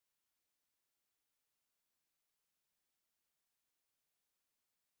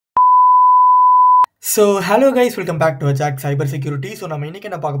Hello guys, welcome back to our chat Cybersecurity. நம்ம இன்னைக்கு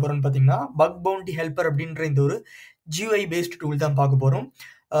என்ன பார்க்க போறோம்னு பார்த்தீங்கன்னா, பக் பவுண்டி ஹெல்ப்பர் அப்படின்ற இந்த ஒரு GUI பேஸ்ட் டூல் தான் பார்க்க போறோம்.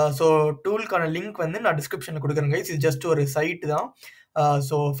 டூலுக்கான லிங்க் வந்து நான் டிஸ்கிரிப்ஷன்ல கொடுக்குறேன் guys. இது ஜஸ்ட் ஒரு சைட் தான்.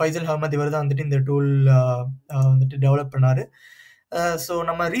 𝘱𝘭𝘦𝘢𝘴𝘕 இவர் தான் வந்துட்டு இந்த டூல் வந்துட்டு டெவலப் பண்ணாரு.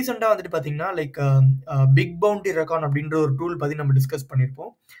 நம்ம ரீசெண்டா வந்துட்டு பார்த்தீங்கன்னா, பிக் பவுண்டி ரெக்கார்ட் அப்படின்ற ஒரு டூல் பத்தி நம்ம டிஸ்கஸ்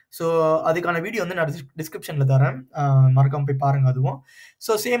பண்ணியிருப்போம். அதுக்கான வீடியோ வந்து நான் டிஸ்கிரிப்ஷன்ல தரேன். மறக்காம போய் பாருங்க அதுவும்.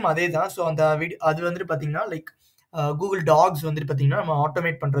 சேம் அதே தான். அந்த அது வந்துட்டு பார்த்தீங்கன்னா, Google Dorks வந்துட்டு பார்த்தீங்கன்னா, நம்ம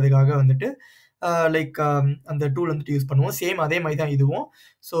ஆட்டோமேட் பண்றதுக்காக வந்துட்டு அந்த டூல் வந்துட்டு யூஸ் பண்ணுவோம். சேம் அதே மாரி தான் இதுவும்.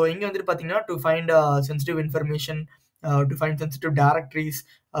 இங்க வந்துட்டு பார்த்தீங்கன்னா, to find sensitive information, to find sensitive directories,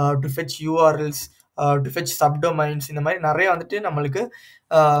 to fetch URLs, to fetch subdomains இந்த மாரி நெறைய வந்துட்டு நம்மளுக்கு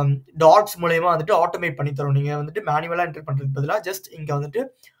டாக்ஸ் மூலியமா வந்துட்டு ஆட்டோமேட் பண்ணி தரும். நீங்க வந்துட்டு மேனுவலா என்டர் பண்றதுக்கு பதிலா ஜஸ்ட் இங்க வந்துட்டு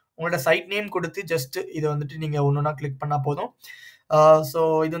உங்களோட சைட் நேம் கொடுத்து ஜஸ்ட் இத வந்துட்டு நீங்க ஒண்ணொண்ணா கிளிக் பண்ணா போதும்.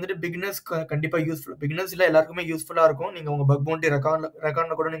 இது வந்துட்டு பிகினர்ஸ்க்கு கண்டிப்பா யூஸ்ஃபுல். பிகினர்ஸ் இல்ல எல்லாருக்குமே யூஸ்ஃபுல்லா இருக்கும். நீங்க உங்க பக் பவுண்டி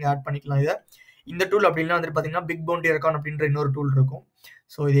ரெக்கார்ட்ல கூட நீங்க ஆட் பண்ணிக்கலாம் இத. இந்த டூல் அப்படின்னா வந்துட்டு பார்த்தீங்கன்னா, பிக் பவுண்டி ரெக்கார்ட் அப்படின்ற இன்னொரு டூல் இருக்கும்.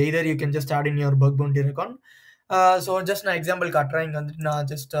 இது either you can just add in your buck bounty record. Just நான் எக்ஸாம்பிள் காட்டுறேன். இங்க வந்துட்டு நான்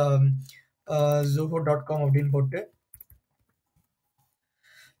ஜஸ்ட் 𝘭𝑗.com அப்படின்னு போட்டு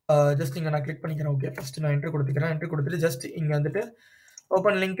ஜஸ்ட் இங்க நான் கிளிக் பண்ணிக்கிறேன். ஓகே, ஃபர்ஸ்ட் நான் என்டர் கொடுத்துக்கிறேன். என்டர் கொடுத்துட்டு ஜஸ்ட் இங்க வந்துட்டு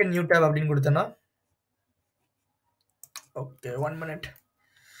open link in new tab அப்படின்னு கொடுத்தேன்னா, ஓகே 1 மினிட்.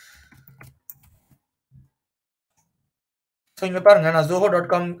 இங்க பாருங்க, நான்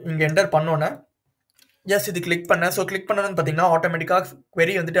𝘭𝑗.com இங்க என்டர் பண்ணோன்னே ஜஸ்ட் இது கிளிக் பண்ணேன். கிளிக் பண்ணதுன்னு பார்த்தீங்கன்னா, ஆட்டோமேட்டிக்கா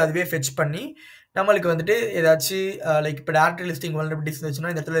query வந்துட்டு அதுவே ஃபெட்ச் பண்ணி நம்மளுக்கு வந்துட்டு ஏதாச்சும் இப்போ டைரக்டரி லிஸ்டிங் வல்னரபிலிட்டிஸ்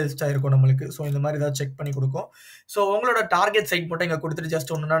இருந்துச்சுன்னா இந்த இடத்துல லிஸ்ட் ஆயிருக்கும் நம்மளுக்கு. இந்த மாதிரி ஏதாவது செக் பண்ணி கொடுக்கும். உங்களோட டார்கெட் சைட் மட்டும் இங்க கொடுத்துட்டு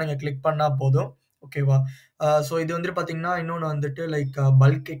ஜஸ்ட் ஒண்ணுனா நீங்க கிளிக் பண்ணா போதும். ஓகேவா? இது வந்துட்டு பார்த்தீங்கன்னா, இன்னொன்னு வந்துட்டு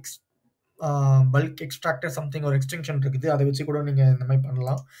பல்க் எக்ஸ்ட்ராக்டர் சம்திங் ஒரு எக்ஸ்டென்ஷன் இருக்குது. அதை வச்சு கூட நீங்க இந்த மாதிரி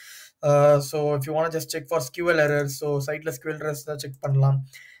பண்ணலாம். If you want just check for SQL errors, சைட்ல SQL எரர்ஸ் தான் செக் பண்ணலாம்.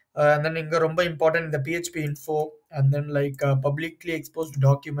 And then இங்க ரொம்ப இம்பார்ட்டன்ட் இந்த PHP info and then publicly exposed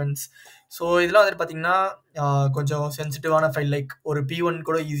documents. இதெல்லாம் வந்துட்டு பார்த்தீங்கன்னா, கொஞ்சம் சென்சிட்டிவான ஃபைல் ஒரு P1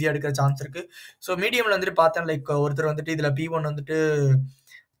 கூட ஈஸியா எடுக்கிற சான்ஸ் இருக்கு. மீடியம்ல வந்துட்டு பார்த்தேன் ஒருத்தர் வந்துட்டு இதுல P1 வந்துட்டு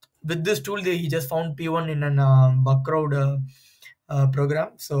with this tool he just found P1 in an 𝘭𝑗 program.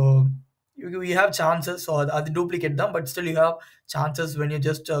 You have chances. அது duplicate தான், but still you have chances when you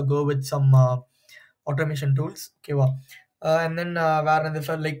just go with some automation tools. ஓகேவா? And then வேற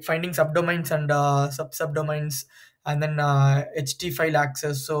finding subdomains and subdomains and then HT file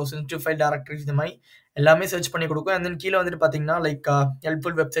access, sensitive file directories இந்த மாதிரி எல்லாமே search பண்ணி கொடுக்கும். and then கீழே வந்துட்டு பார்த்தீங்கன்னா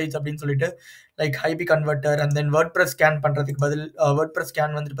helpful websites அப்படின்னு சொல்லிட்டு HiB converter and then WordPress scan பண்றதுக்கு பதில் WordPress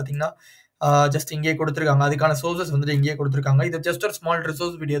scan வந்துட்டு பார்த்தீங்கன்னா ஜஸ்ட் இங்கேயே கொடுத்துருக்காங்க. அதுக்கான சோர்சஸ் வந்துட்டு இங்கேயே கொடுத்துருக்காங்க. இது ஜஸ்ட் ஒரு ஸ்மால்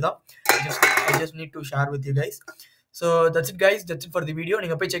ரிசோர்ஸ் வீடியோ தான். I just need to share with you guys. That's it guys, that's it for the video.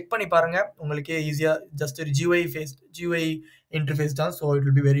 நீங்க போய் செக் பண்ணி பாருங்க. உங்களுக்கு ஈஸியா ஜஸ்ட் ஒரு GUI interface தான். It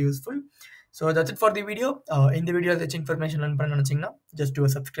will be very useful. That's it for the video. இந்த வீடியோல ஏதாச்சும் இன்ஃபர்மேஷன் லேர்ன் பண்ண நினைச்சீங்கன்னா just do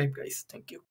a subscribe guys. Thank you.